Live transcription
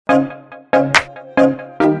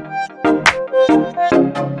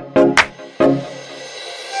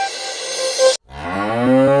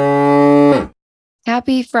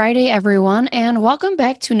Happy Friday, everyone, and welcome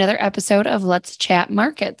back to another episode of Let's Chat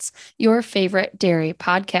Markets, your favorite dairy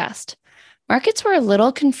podcast. Markets were a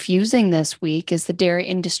little confusing this week as the dairy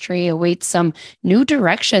industry awaits some new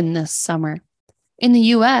direction this summer. In the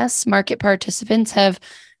US, market participants have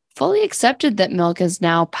fully accepted that milk is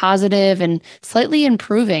now positive and slightly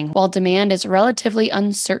improving, while demand is relatively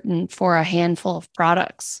uncertain for a handful of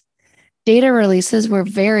products. Data releases were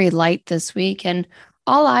very light this week, and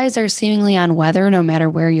all eyes are seemingly on weather no matter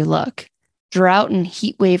where you look. Drought and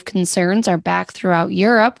heat wave concerns are back throughout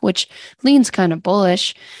Europe, which leans kind of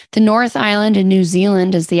bullish. The North Island in New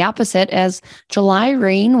Zealand is the opposite, as July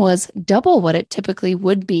rain was double what it typically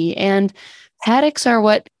would be, and paddocks are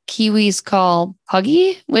what Kiwis call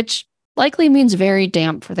puggy, which likely means very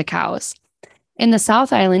damp for the cows. And the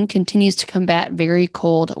South Island continues to combat very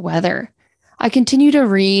cold weather. I continue to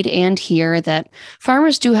read and hear that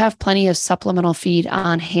farmers do have plenty of supplemental feed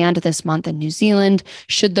on hand this month in New Zealand,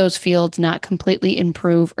 should those fields not completely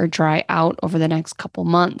improve or dry out over the next couple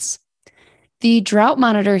months. The drought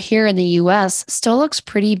monitor here in the US still looks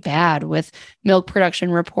pretty bad, with milk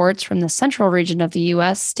production reports from the central region of the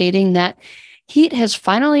US stating that heat has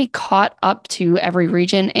finally caught up to every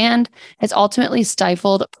region and has ultimately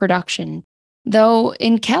stifled production. Though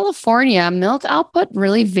in California, milk output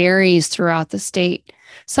really varies throughout the state.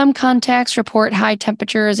 Some contacts report high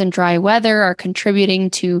temperatures and dry weather are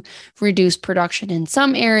contributing to reduced production in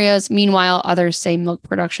some areas. Meanwhile, others say milk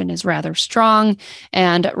production is rather strong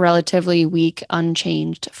and relatively weak,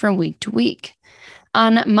 unchanged from week to week.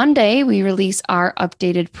 On Monday, we release our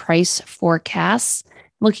updated price forecasts,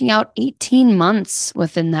 looking out 18 months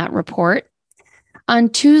within that report. On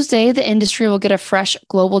Tuesday, the industry will get a fresh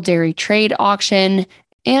global dairy trade auction,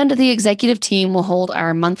 and the executive team will hold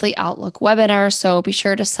our monthly Outlook webinar, so be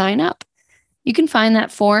sure to sign up. You can find that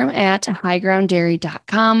form at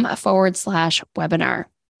highgrounddairy.com/webinar.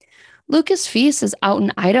 Lucas Feast is out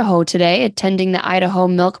in Idaho today attending the Idaho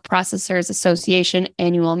Milk Processors Association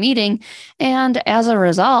annual meeting. And as a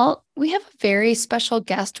result, we have a very special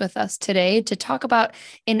guest with us today to talk about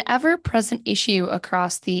an ever present issue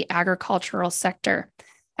across the agricultural sector.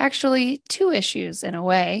 Actually, two issues in a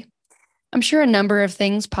way. I'm sure a number of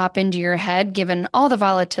things pop into your head given all the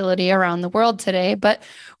volatility around the world today, but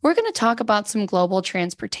we're going to talk about some global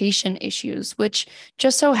transportation issues, which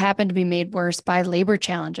just so happen to be made worse by labor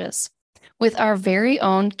challenges. With our very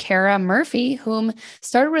own Kara Murphy, whom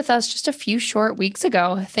started with us just a few short weeks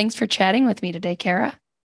ago. Thanks for chatting with me today, Kara.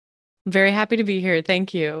 I'm very happy to be here.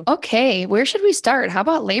 Thank you. Okay, where should we start? How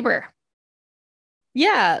about labor?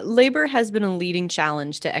 Yeah, labor has been a leading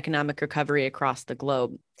challenge to economic recovery across the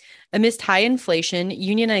globe. Amidst high inflation,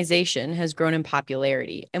 unionization has grown in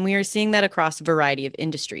popularity, and we are seeing that across a variety of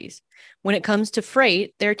industries. When it comes to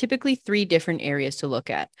freight, there are typically three different areas to look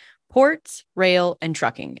at: ports, rail, and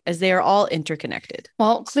trucking, as they are all interconnected.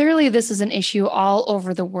 Well, clearly this is an issue all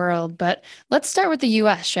over the world, but let's start with the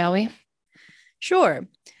US, shall we? Sure.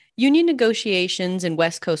 Union negotiations in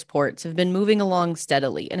West Coast ports have been moving along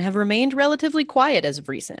steadily and have remained relatively quiet as of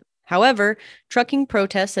recent. However, trucking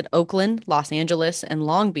protests at Oakland, Los Angeles, and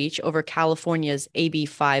Long Beach over California's AB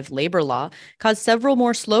 5 labor law caused several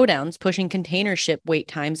more slowdowns, pushing container ship wait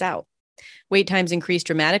times out. Wait times increased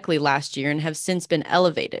dramatically last year and have since been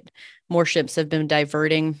elevated. More ships have been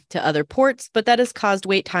diverting to other ports, but that has caused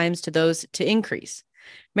wait times to those to increase.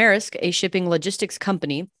 Maersk, a shipping logistics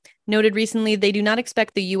company, noted recently they do not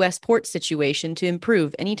expect the U.S. port situation to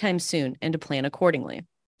improve anytime soon and to plan accordingly.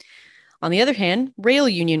 On the other hand, rail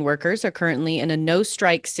union workers are currently in a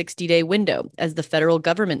no-strike 60-day window as the federal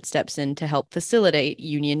government steps in to help facilitate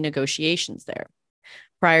union negotiations there.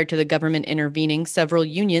 Prior to the government intervening, several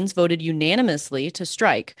unions voted unanimously to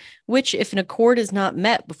strike, which, if an accord is not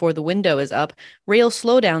met before the window is up, rail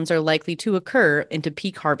slowdowns are likely to occur into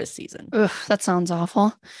peak harvest season. Ugh, that sounds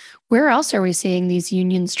awful. Where else are we seeing these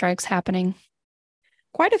union strikes happening?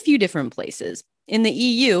 Quite a few different places. In the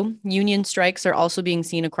EU, union strikes are also being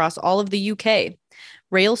seen across all of the UK.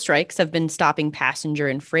 Rail strikes have been stopping passenger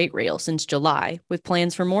and freight rail since July, with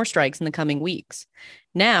plans for more strikes in the coming weeks.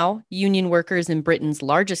 Now, union workers in Britain's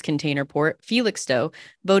largest container port, Felixstowe,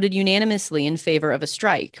 voted unanimously in favor of a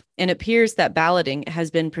strike, and it appears that balloting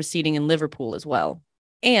has been proceeding in Liverpool as well.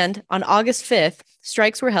 And on August 5th,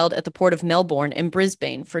 strikes were held at the Port of Melbourne and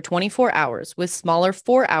Brisbane for 24 hours, with smaller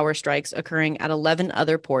 4-hour strikes occurring at 11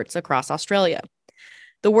 other ports across Australia.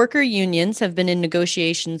 The worker unions have been in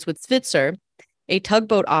negotiations with Svitzer, a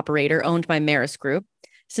tugboat operator owned by Maersk Group,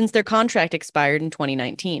 since their contract expired in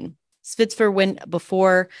 2019. Svitzer went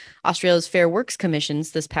before Australia's Fair Works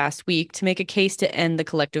Commissions this past week to make a case to end the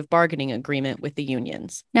collective bargaining agreement with the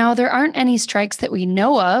unions. Now, there aren't any strikes that we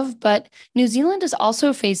know of, but New Zealand is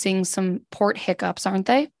also facing some port hiccups, aren't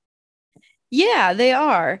they? Yeah, they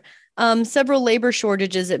are. Several labor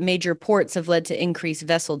shortages at major ports have led to increased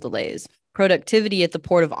vessel delays. Productivity at the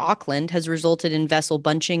Port of Auckland has resulted in vessel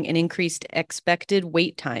bunching and increased expected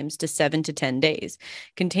wait times to 7 to 10 days.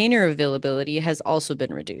 Container availability has also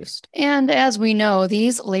been reduced. And as we know,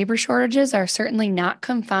 these labor shortages are certainly not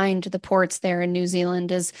confined to the ports there in New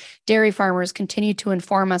Zealand, as dairy farmers continue to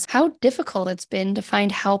inform us how difficult it's been to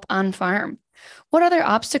find help on farm. What other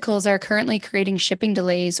obstacles are currently creating shipping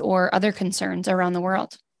delays or other concerns around the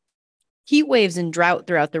world? Heat waves and drought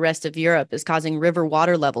throughout the rest of Europe is causing river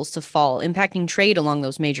water levels to fall, impacting trade along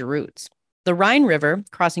those major routes. The Rhine River,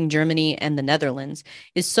 crossing Germany and the Netherlands,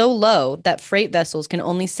 is so low that freight vessels can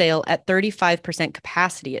only sail at 35%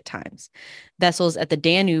 capacity at times. Vessels at the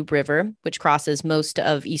Danube River, which crosses most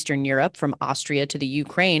of Eastern Europe from Austria to the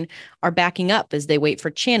Ukraine, are backing up as they wait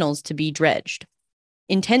for channels to be dredged.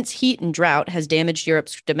 Intense heat and drought has damaged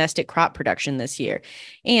Europe's domestic crop production this year,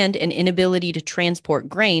 and an inability to transport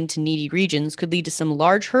grain to needy regions could lead to some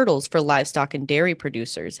large hurdles for livestock and dairy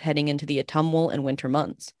producers heading into the autumnal and winter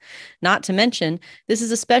months. Not to mention, this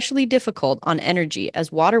is especially difficult on energy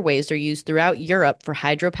as waterways are used throughout Europe for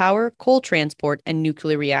hydropower, coal transport, and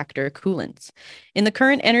nuclear reactor coolants. In the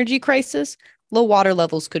current energy crisis, low water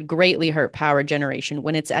levels could greatly hurt power generation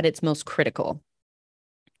when it's at its most critical.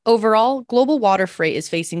 Overall, global water freight is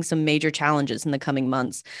facing some major challenges in the coming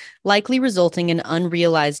months, likely resulting in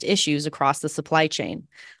unrealized issues across the supply chain.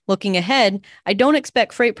 Looking ahead, I don't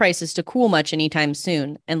expect freight prices to cool much anytime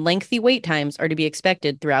soon, and lengthy wait times are to be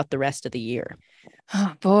expected throughout the rest of the year.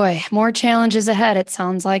 Oh boy, more challenges ahead, it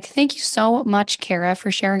sounds like. Thank you so much, Kara, for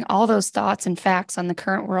sharing all those thoughts and facts on the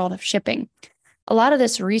current world of shipping. A lot of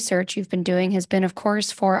this research you've been doing has been, of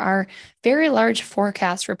course, for our very large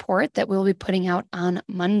forecast report that we'll be putting out on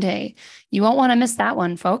Monday. You won't want to miss that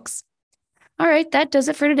one, folks. All right, that does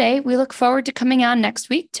it for today. We look forward to coming on next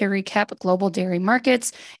week to recap global dairy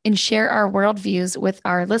markets and share our worldviews with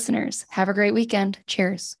our listeners. Have a great weekend.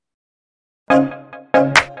 Cheers.